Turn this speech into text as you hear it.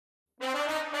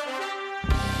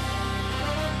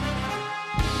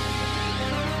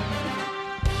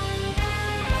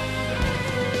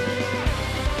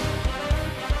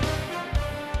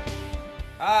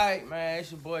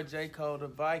It's your boy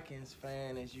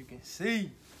J.ColeDaVikingsFan, as you can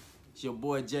see. It's your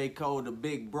boy J. Cole, the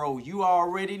big bro. You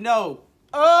already know.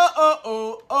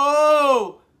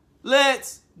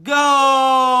 Let's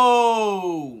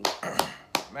go.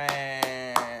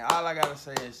 Man, all I gotta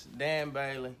say is Dan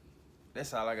Bailey.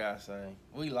 That's all I gotta say.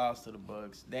 We lost to the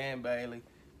Bucks. Dan Bailey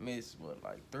missed,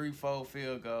 like 3-4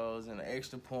 field goals and an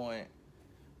extra point.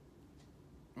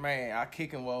 Man, our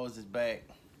kicking woes is back.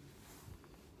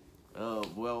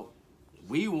 Well,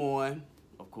 we won.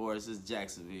 Of course, it's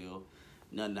Jacksonville.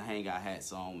 Nothing to hang our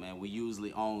hats on, man. We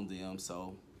usually own them,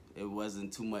 so it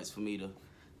wasn't too much for me to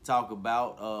talk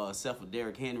about. Except for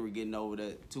Derrick Henry getting over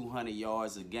that 200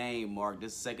 yards a game mark.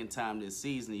 This is the second time this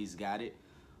season he's got it.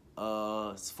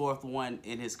 It's fourth one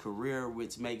in his career,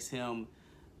 which makes him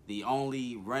the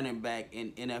only running back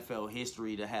in NFL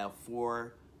history to have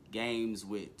 4 games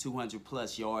with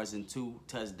 200+ yards and 2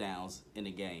 touchdowns in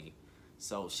a game.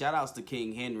 So shout outs to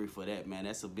King Henry for that, man.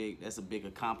 That's a big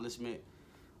accomplishment.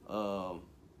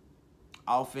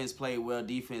 Offense played well,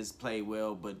 defense played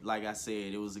well, but like I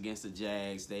said, it was against the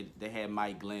Jags. They had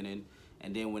Mike Glennon,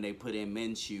 and then when they put in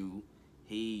Minshew,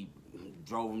 he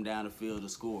drove them down the field to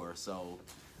score. So,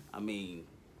 I mean,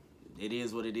 it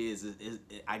is what it is.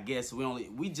 I guess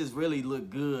we just really look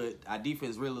good. Our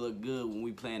defense really look good when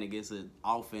we playing against an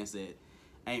offense that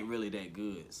ain't really that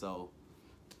good. So,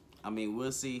 I mean,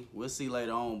 we'll see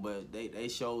later on, but they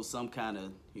showed some kind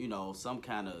of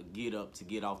get up to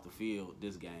get off the field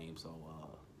this game. So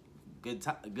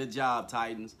good job,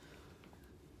 Titans.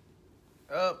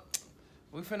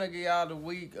 We finna get y'all the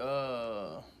week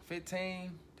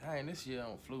 15. Dang, this year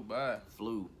flew by.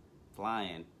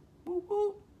 Flying. Whoop,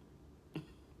 whoop.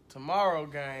 Tomorrow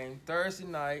game, Thursday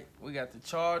night, we got the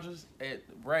Chargers at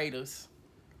the Raiders.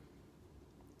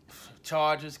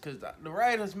 Chargers, because the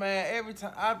Raiders, man, every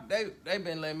time they've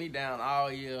been letting me down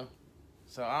all year.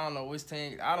 So I don't know which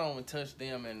team. I don't even touch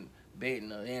them in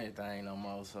betting or anything no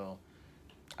more. So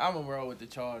I'm gonna roll with the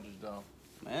Chargers though.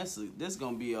 Man, this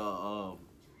gonna be a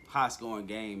high-scoring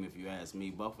game if you ask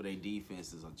me. Both of their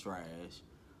defenses are trash.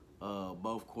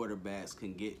 Both quarterbacks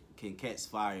can catch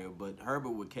fire, but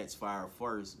Herbert would catch fire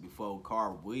first before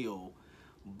Carr will.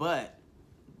 But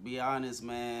be honest,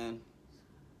 man.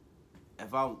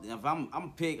 If I'm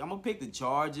gonna pick the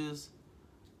Chargers,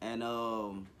 and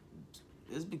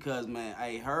it's because, man,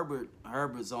 hey,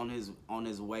 Herbert's on his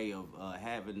way of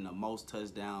having the most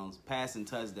passing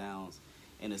touchdowns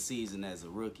in a season as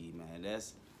a rookie, man.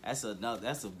 That's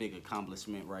a big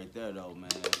accomplishment right there, though,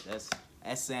 man. That's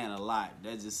saying a lot.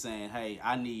 That's just saying, hey,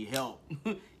 I need help.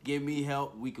 Give me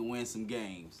help. We can win some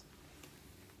games,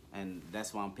 and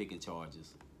that's why I'm picking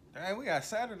Chargers. Dang, we got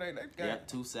Saturday. Yep,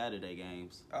 2 Saturday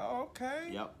games. Oh, okay.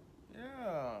 Yep.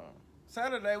 Yeah.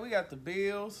 Saturday, we got the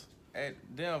Bills at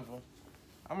Denver.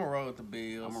 I'm going to roll with the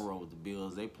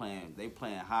Bills. They playing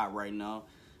hot right now.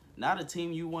 Not a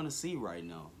team you want to see right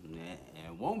now.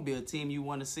 And won't be a team you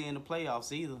want to see in the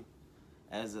playoffs either.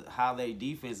 As how their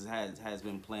defense has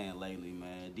been playing lately,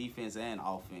 man. Defense and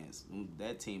offense.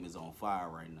 That team is on fire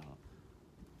right now.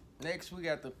 Next, we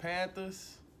got the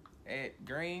Panthers at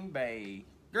Green Bay.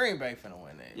 Green Bay finna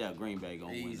win that. Yeah, Green Bay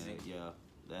gonna win that. Yeah,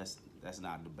 that's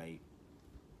not a debate.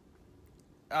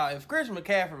 If Christian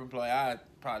McCaffrey would play, I'd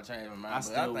probably change my mind. I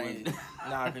think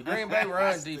because Green Bay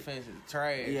run defense is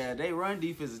trash. Yeah, they run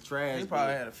defense is trash. He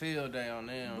probably had a field day on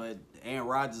them. But Aaron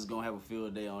Rodgers gonna have a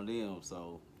field day on them.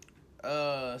 So,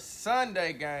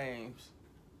 Sunday games.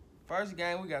 First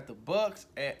game we got the Bucks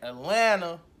at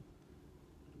Atlanta.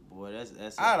 Boy,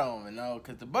 that's. I don't even know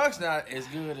because the Bucks not as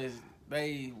good as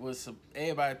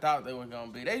everybody thought they were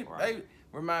gonna be. They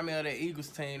remind me of that Eagles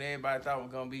team. Everybody thought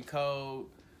was gonna be cold.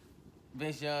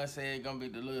 Vince Young said it's gonna be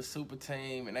the little super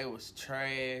team, and they was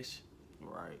trash.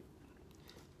 Right.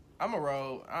 I'm a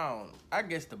roll. I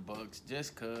guess the Bucks,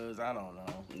 just cause I don't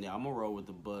know. Yeah, I'm gonna roll with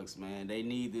the Bucks, man. They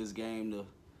need this game to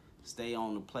stay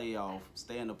in the playoff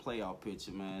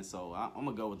picture, man. So I'm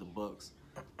gonna go with the Bucks.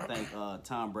 I think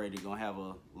Tom Brady gonna have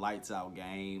a lights out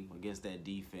game against that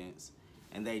defense.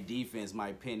 And their defense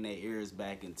might pin their ears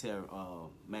back and tear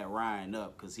Matt Ryan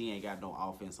up because he ain't got no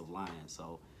offensive line.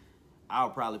 So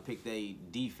I'll probably pick their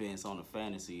defense in the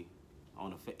fantasy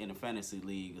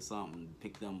league or something.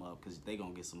 Pick them up because they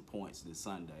gonna get some points this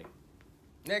Sunday.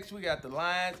 Next, we got the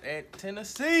Lions at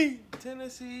Tennessee.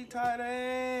 Tennessee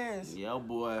Titans. Yeah,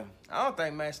 boy. I don't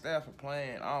think Matt Stafford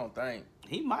playing. I don't think.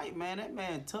 He might, man. That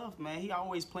man tough, man. He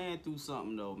always playing through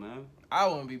something, though, man. I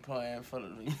wouldn't be playing for the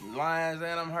Lions,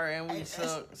 and I'm hurt, and we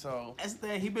suck. So that's the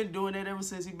thing. He been doing that ever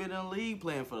since he been in the league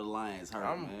playing for the Lions. Hurt,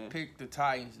 I'm man. Pick the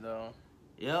Titans, though.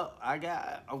 Yep,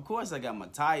 of course I got my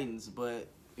Titans, but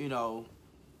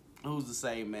who's to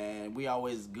say, man? We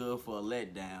always good for a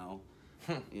letdown.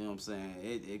 You know what I'm saying?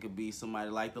 It could be somebody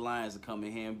like the Lions to come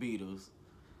in here and beat us.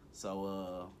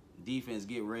 So defense,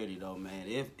 get ready though,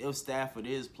 man. If Stafford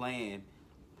is playing,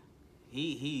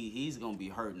 he's gonna be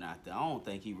hurting out there. I don't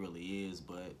think he really is,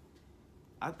 but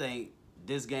I think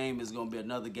this game is gonna be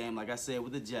another game, like I said,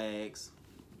 with the Jags.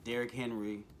 Derrick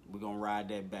Henry, we're gonna ride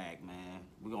that back, man.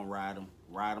 We're gonna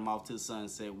ride him off to the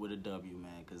sunset with a W,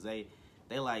 man, because they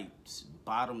like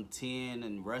bottom 10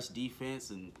 in rush defense,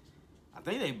 and I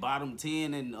think they bottom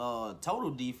 10 in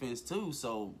total defense too.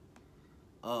 So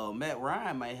Matt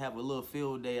Ryan might have a little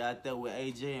field day out there with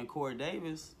AJ and Corey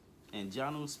Davis and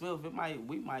Jonnu Smith.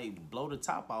 We might blow the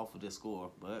top off of this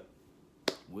score, but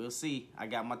we'll see. I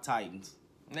got my Titans.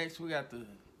 Next, we got the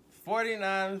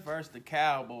 49ers versus the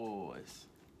Cowboys.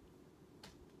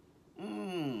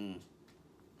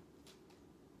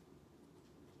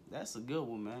 That's a good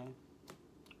one, man.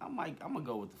 I'm gonna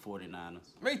go with the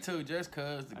 49ers. Me too, just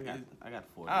cause I got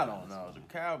 49ers. I don't know. The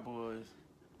Cowboys.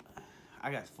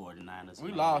 I got 49ers.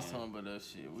 We lost some, but that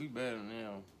shit. We better than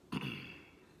them.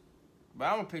 But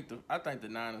I'm gonna pick I think the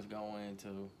Niners gonna win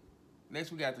too.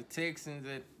 Next we got the Texans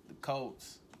at the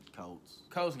Colts.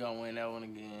 Colts gonna win that one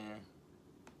again.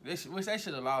 Which they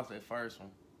should have lost that first one.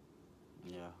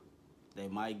 Yeah. They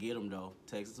might get them though.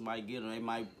 Texas might get them. They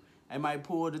might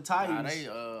pull the Titans.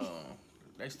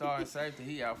 They started safety.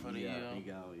 He out for the year. He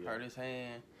got, hurt his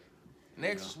hand.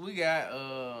 Next we got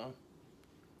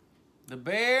the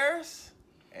Bears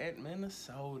at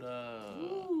Minnesota.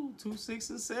 Ooh, 2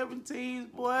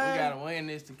 6-17, boy. We gotta win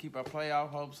this to keep our playoff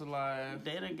hopes alive.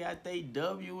 They done got their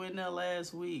W in there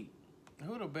last week.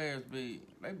 Who the Bears beat?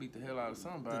 They beat the hell out of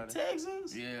somebody. The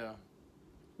Texans? Yeah.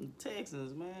 The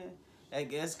Texans, man. I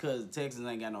guess because the Texans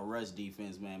ain't got no rush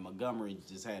defense, man. Montgomery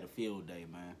just had a field day,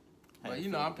 man. But you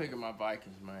know, I'm picking my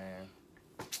Vikings, man.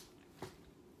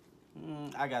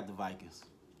 I got the Vikings.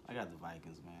 Man.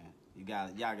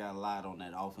 Y'all got a lot on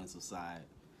that offensive side.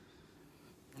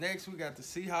 Next, we got the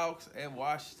Seahawks at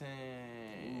Washington.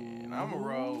 And I'm going to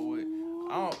roll with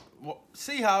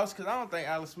Seahawks because I think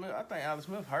Alex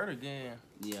Smith hurt again.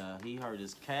 Yeah, he hurt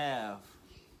his calf.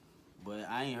 But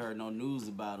I ain't heard no news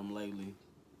about him lately.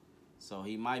 So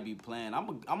he might be playing.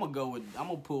 I'm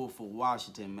gonna pull for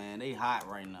Washington, man. They hot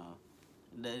right now.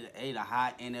 They the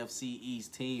hot NFC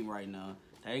East team right now.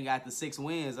 They ain't got the 6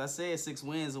 wins. I said 6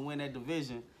 wins and win that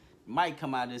division. Might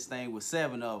come out of this thing with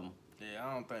 7 of them. Yeah,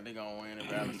 I don't think they're going to win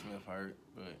if Alex Smith hurt,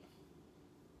 but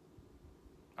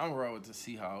I'm going to roll with the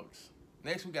Seahawks.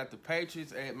 Next, we got the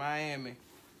Patriots at Miami.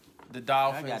 The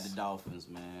Dolphins. I got the Dolphins,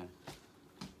 man.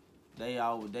 They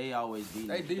always beat.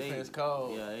 They defense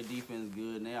cold. Yeah, their defense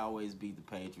good, and they always beat the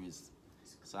Patriots.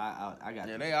 So I got.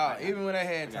 Yeah, even when they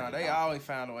had time, they always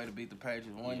found a way to beat the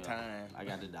Patriots one time. I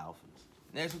got the Dolphins.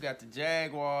 Next, we got the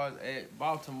Jaguars at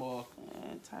Baltimore.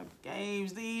 Man, type of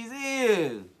games these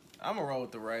is. I'm going to roll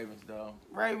with the Ravens, though.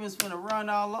 Ravens finna run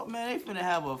all up. Man, they finna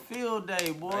have a field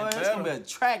day, boy. It's going to be a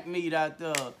track meet out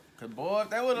there. Because, boy, if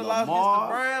they would have lost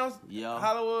against the Browns,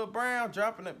 Hollywood Browns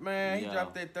dropping it, man. He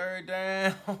dropped that third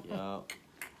down.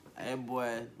 That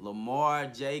boy, Lamar,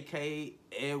 J.K.,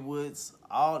 Edwards,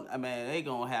 they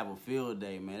going to have a field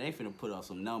day, man. They finna put up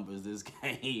some numbers this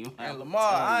game. And Lamar,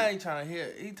 I ain't trying to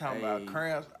hear. He talking about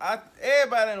cramps.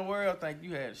 Everybody in the world think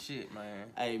you had shit, man.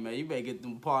 Hey, man, you better get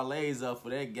them parlays up for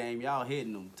that game. Y'all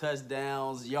hitting them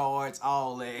touchdowns, yards,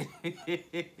 all that.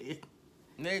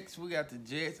 Next, we got the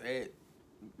Jets at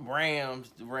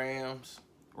Rams. The Rams.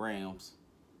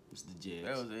 It's the Jets.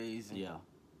 That was easy. Yeah.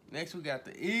 Next, we got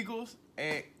the Eagles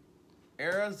at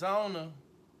Arizona.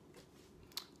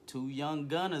 2 young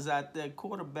gunners out there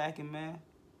quarterbacking, man.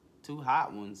 2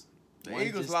 hot ones. The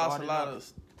Eagles lost a lot of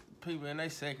people in their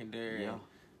secondary. Yeah.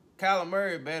 Kyler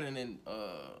Murray better than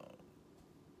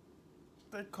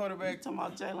that quarterback. You talking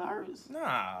about Jalen Hurts?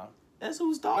 Nah. That's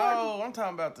who's starting? No, I'm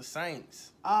talking about the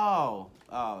Saints.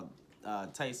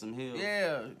 Taysom Hill.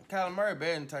 Yeah, Kyler Murray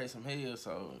better than Taysom Hill,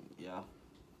 so yeah.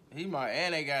 He might,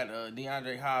 and they got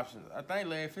DeAndre Hopkins. I think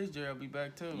Larry Fitzgerald be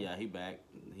back too. Yeah, he back.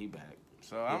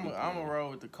 So I'm gonna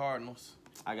roll with the Cardinals.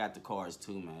 I got the Cards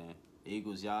too, man.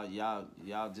 Eagles, y'all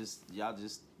just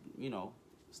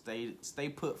stay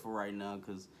put for right now,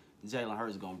 cause Jalen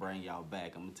Hurts gonna bring y'all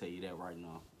back. I'm gonna tell you that right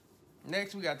now.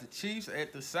 Next, we got the Chiefs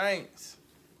at the Saints.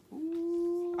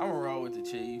 Ooh, I'm gonna roll with the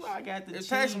Chiefs. I got the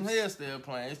Chiefs. If Taysom Hill still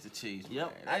playing, it's the Chiefs.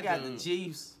 Yep, I got the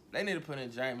Chiefs. They need to put in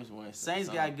Jameis Winston. Saints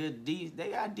got good they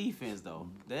got defense though.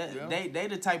 They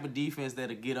the type of defense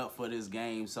that'll get up for this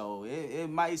game. So it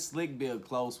might slick be a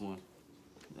close one.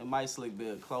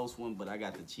 But I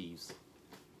got the Chiefs.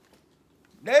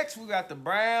 Next we got the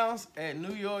Browns at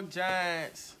New York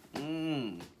Giants.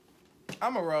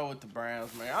 I'm going to roll with the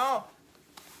Browns, man.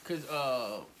 Because,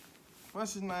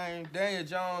 what's his name? Daniel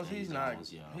Jones, he's not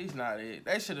it.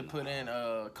 They should have put in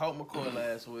Colt McCoy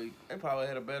last week. They probably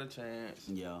had a better chance.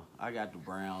 Yeah, I got the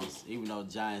Browns, even though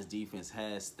Giants defense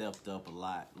has stepped up a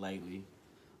lot lately.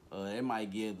 It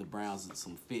might give the Browns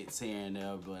some fits here and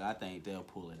there, but I think they'll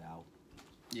pull it out.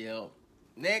 Yeah.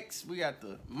 Next, we got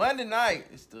the Monday night.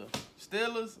 It's the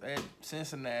Steelers at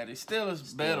Cincinnati.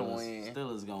 Steelers better win.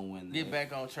 Steelers gonna win. Get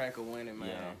back on track of winning, man.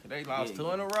 Yeah. They lost 2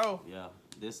 in a row. Yeah.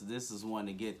 This is one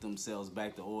to get themselves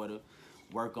back to order.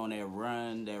 Work on that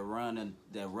run and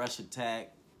that rush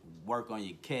attack. Work on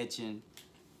your catching.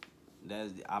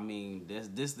 This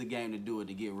is the game to do it,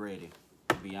 to get ready,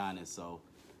 to be honest. So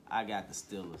I got the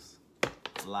Steelers.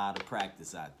 A lot of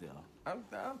practice out there. I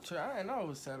didn't know it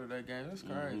was Saturday game. That's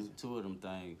crazy. 2 of them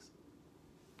things.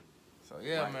 So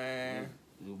yeah, right, man.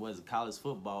 It was a college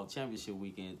football championship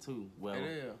weekend too. Well,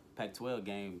 Pac-12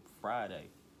 game Friday.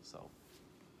 So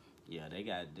yeah,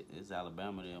 it's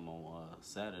Alabama them on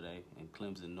Saturday and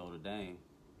Clemson Notre Dame.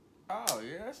 Oh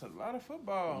yeah, that's a lot of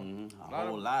football. A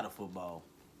whole lot of football.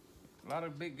 A lot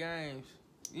of big games.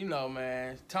 You know,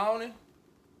 man. Tony,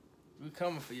 we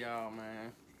coming for y'all,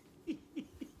 man.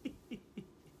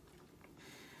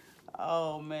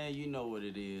 Oh, man, you know what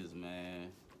it is,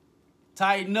 man.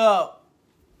 Tighten up.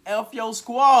 F your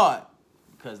squad.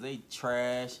 Because they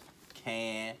trash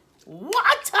can water.